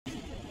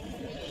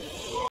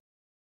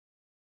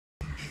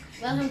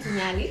Welcome to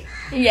Nyali.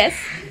 Yes.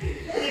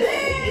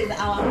 This is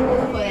our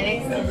home for the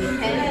next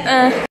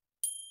 10.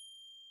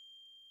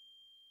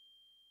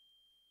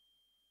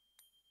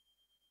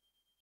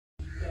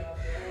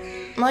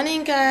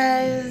 Morning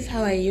guys,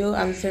 how are you?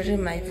 I'm sorry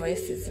my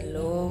voice is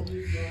low.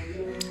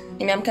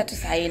 Nimeamka tu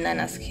saa hii na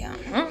nasikia.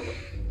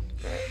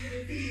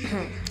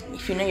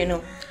 If you know, you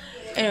know.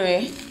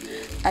 Anyway,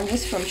 I'm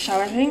just from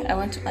showering. I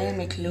want to iron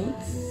my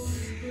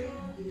clothes.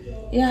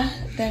 Yeah,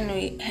 then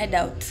we head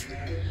out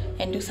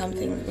and do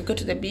something. We go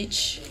to the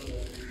beach,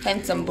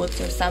 find some boats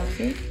or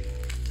something.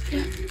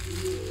 Yeah,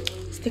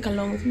 stick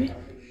along with me.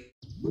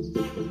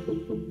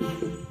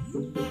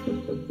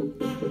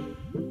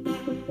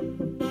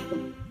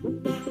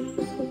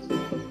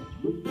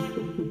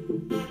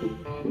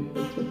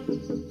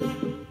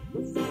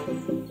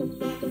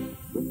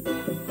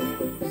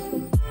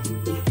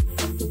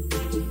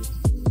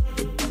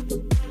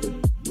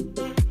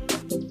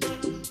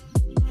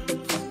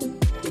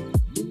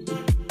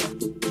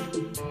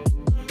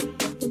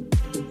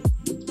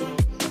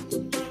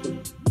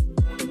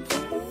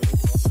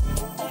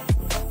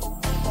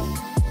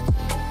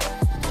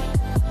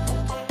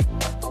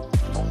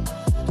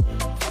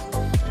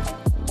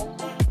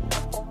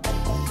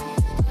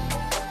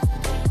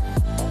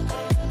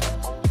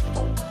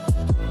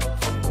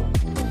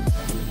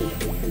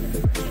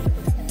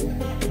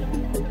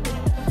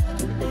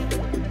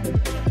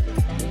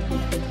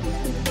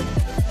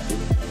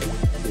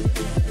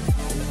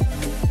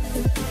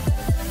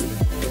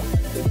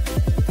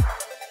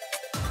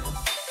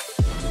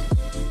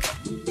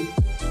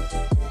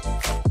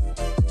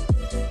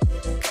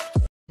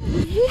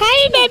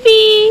 Hi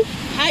baby.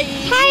 Hi.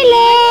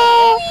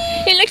 Hello.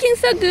 You're looking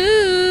so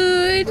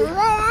good.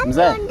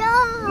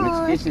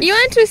 You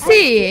want to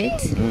see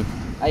it?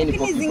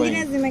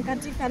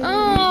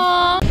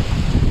 Oh.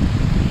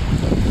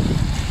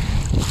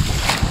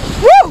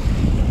 Woo!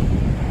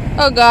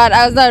 Oh God,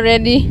 I was not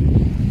ready.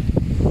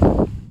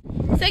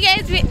 So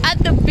guys, we're at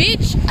the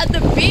beach.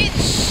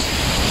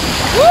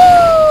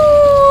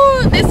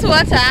 Woo! This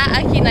water,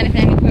 I can't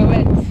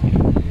wet.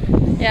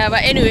 Yeah,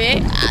 but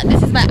anyway,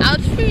 this is my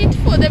outfit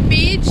for the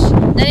beach.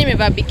 Then I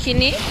have a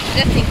bikini,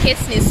 just in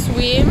case we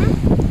swim.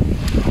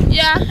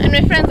 Yeah, and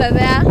my friends are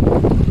there.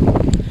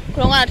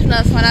 Wanna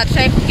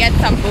try to get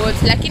some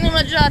boats. Lakini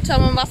unajua watu wa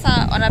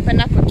Mombasa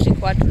wanapenda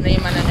kutrick watu na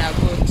imani na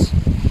boat.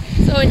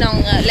 So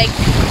like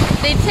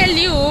they tell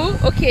you,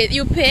 okay,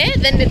 you pay,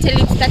 then they tell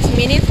you 30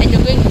 minutes and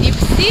you're going deep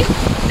sea.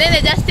 Then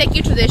they just take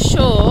you to the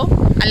shore.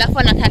 Alafu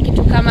wanakaa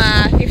kitu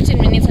kama 15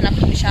 minutes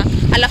wanakurudisha.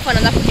 Alafu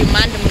wanaanza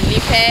kudemand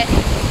mlipe.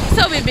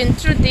 So we've been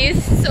through this,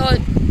 so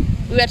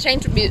we are trying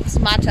to be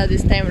smarter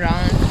this time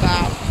around.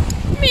 But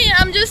me,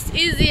 I'm just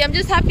easy. I'm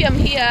just happy I'm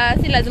here.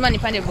 Si lazima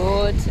nipande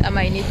boat or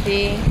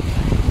anything.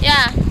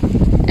 Yeah,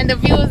 and the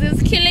views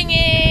is killing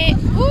it.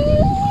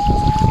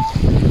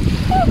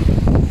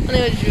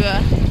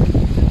 Unajua,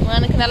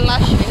 kuna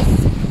lashes.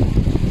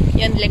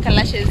 Like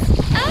lashes.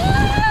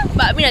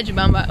 But me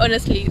najibamba.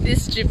 Honestly,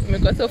 this trip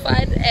got so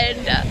fun,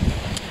 and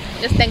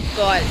just thank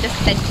God. Just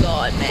thank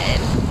God, man.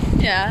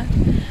 Yeah.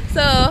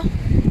 So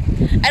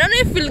I don't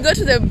know if we'll go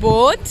to the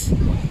boat.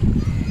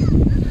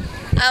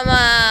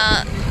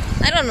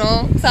 I don't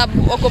know.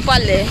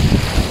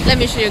 Let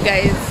me show you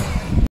guys.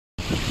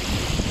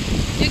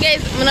 You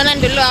guys, mnaona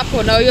ndilo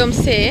hapo na huyo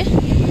msee.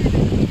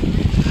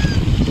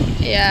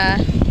 Yeah.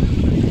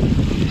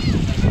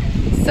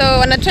 So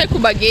wanna try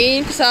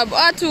kubagain kwa sababu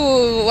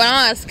watu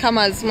wanaona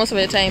scammers most of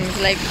the times,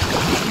 like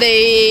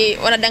they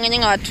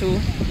wanadanganya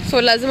watu.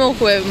 So lazima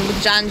ukuwe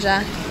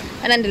mjanja.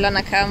 And then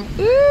Delana come.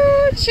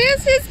 Ooh,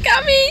 she's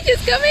coming.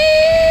 She's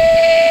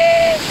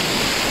coming.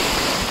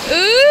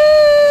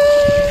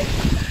 Ooh.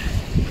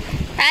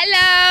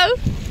 Hello.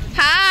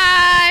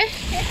 Hi.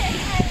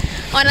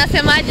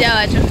 Wanasemaje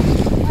watu?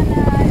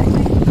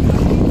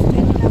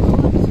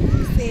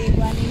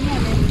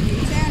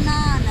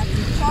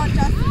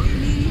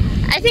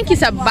 I think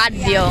it's a bad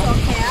deal.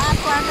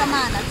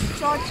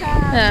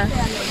 Yeah.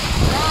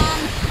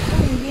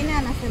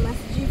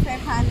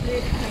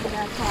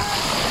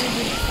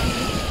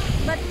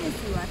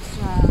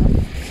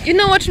 You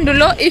know what,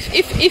 Ndulo?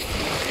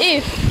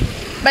 If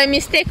by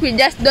mistake we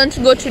just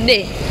don't go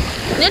today,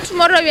 then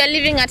tomorrow we are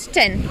leaving at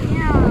 10.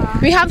 Yeah.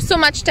 We have so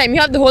much time.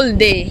 You have the whole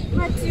day.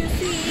 But you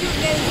see, you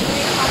guys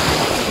wake up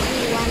at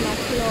 1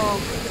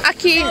 o'clock.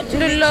 Aki,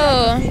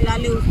 Ndulo.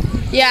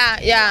 Yeah.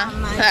 Yeah.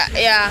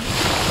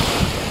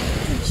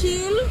 To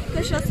chill,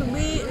 kesho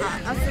asubuhi.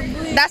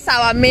 That's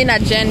our main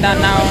agenda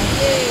now.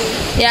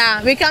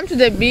 Yeah, we come to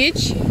the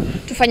beach.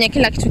 Tufanye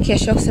kila kitu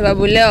kesho kwa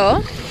sababu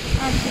leo.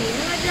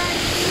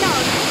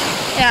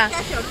 Yeah.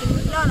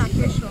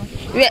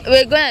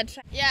 We're gonna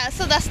try. Yeah,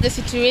 so that's the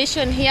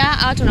situation here.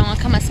 Out tunaona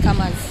kama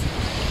scammers.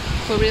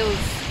 For reals.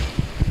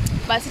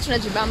 Basi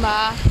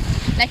tunajibamba.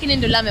 Lakini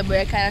Ndula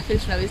ameboeka, I feel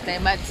tuna waste time,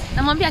 but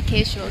namwambia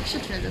kesho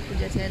tunaweza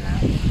kuja tena.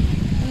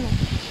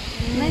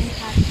 Nice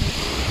hat.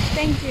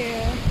 Thank you.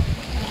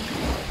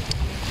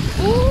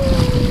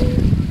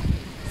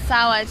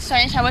 Sawa,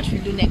 tutaonyesha what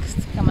we'll do next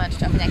kama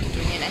tutafanya kitu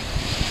kingine.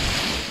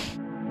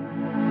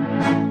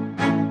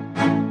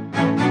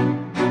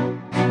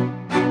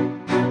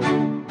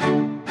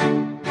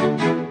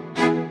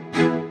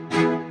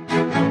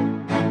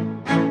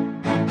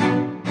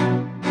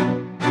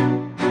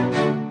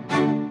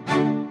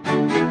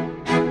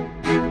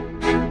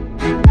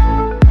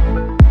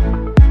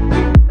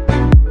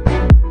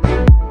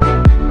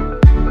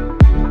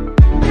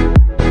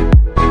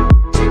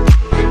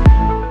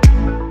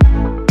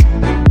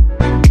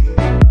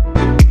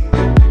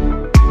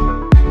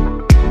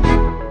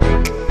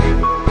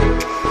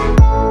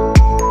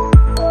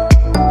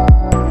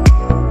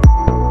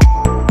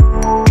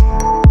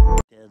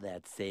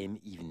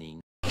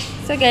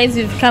 guys,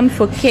 we've come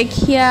for cake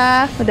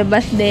here for the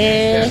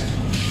birthday.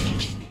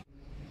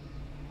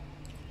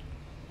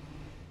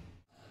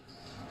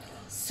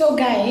 So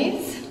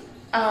guys,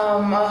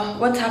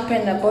 what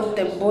happened about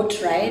the boat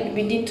ride?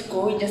 We didn't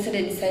go. We just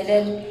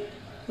decided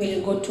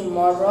we'll go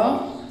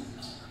tomorrow.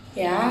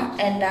 Yeah,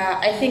 and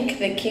I think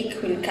the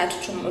cake will cut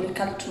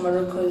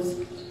tomorrow because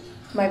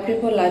my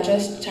people are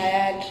just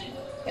tired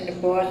and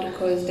bored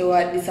because they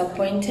were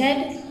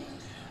disappointed.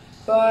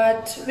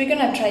 But we're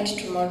gonna try it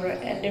tomorrow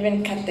and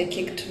even cut the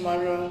cake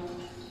tomorrow.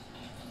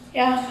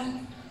 Yeah,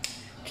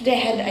 today I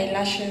had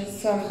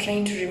eyelashes, so I'm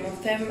trying to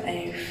remove them.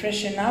 I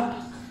freshen up,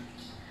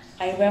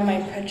 I wear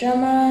my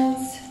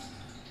pajamas,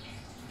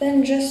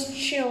 then just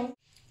chill.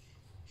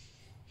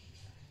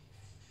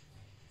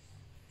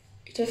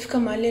 Itafika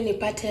mahali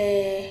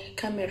nipate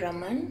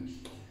cameraman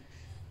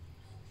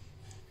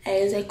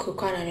aweze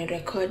kukaa na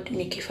nirecord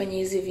nikifanya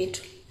hizi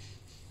vitu.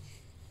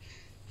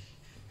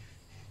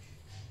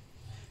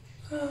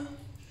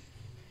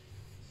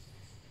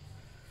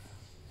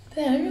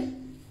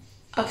 Then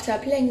after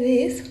applying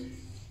this,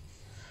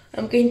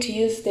 I'm going to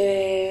use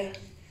the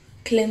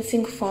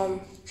cleansing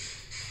foam.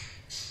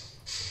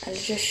 I'll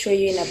just show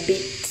you in a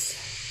bit.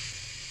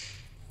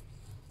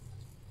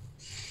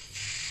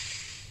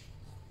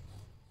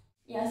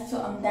 Yeah,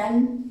 so I'm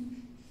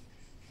done.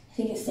 I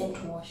think it's time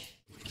to wash.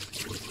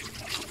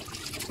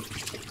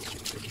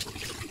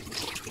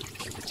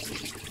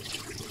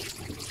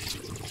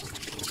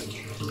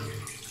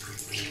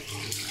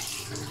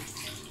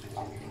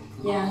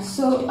 Yeah,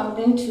 so I'm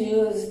going to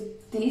use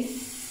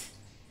this.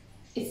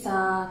 It's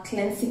a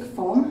cleansing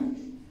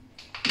foam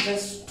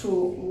just to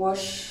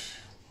wash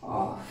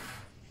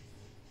off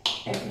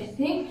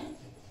everything.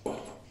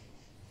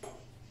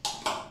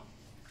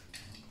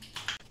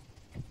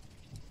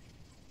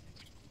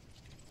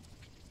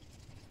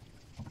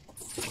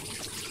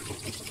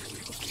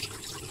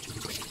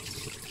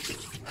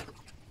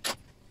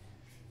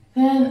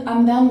 Then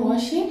I'm done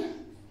washing.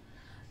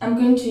 I'm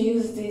going to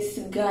use this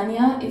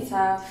Garnier. It's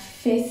a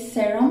face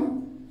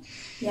serum.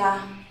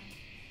 Yeah.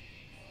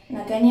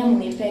 Na Garnier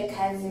mnipe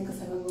kazi kwa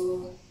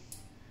sababu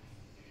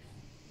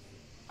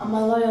I'm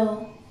a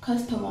loyal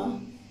customer.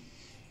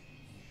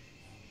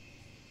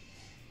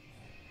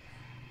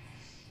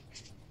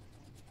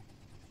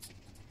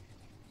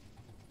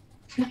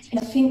 I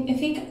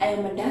think I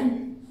am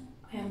done.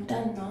 I am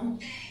done now.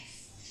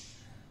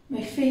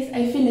 My face,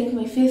 I feel like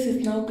my face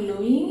is now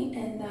glowing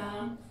and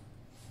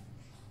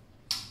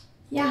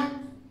yeah,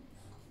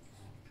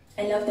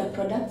 I love the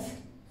products.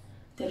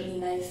 They're really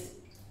nice.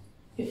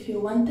 If you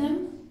want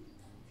them,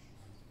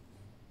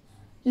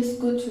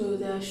 just go to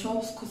the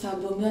shops because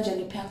I've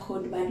got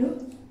code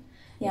bado.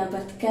 Yeah,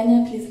 but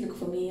Garnier, please look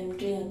for me. I'm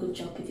doing a good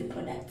job with the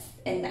products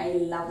and I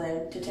love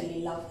them,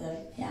 totally love them.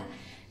 Yeah,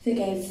 so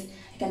guys,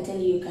 I can tell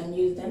you can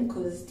use them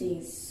because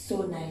they're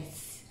so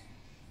nice.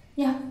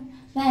 Yeah,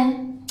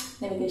 then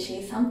let me go show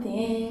you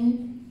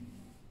something.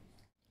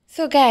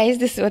 So guys,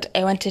 this is what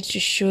I wanted to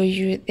show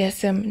you. There's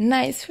some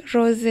nice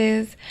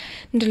roses.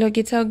 Ndolo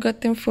Guitar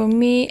got them for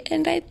me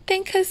and I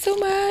thank her so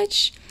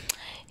much.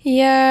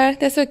 Yeah,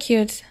 they're so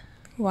cute.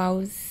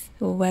 Wows.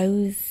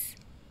 Wows.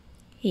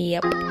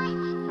 Yep.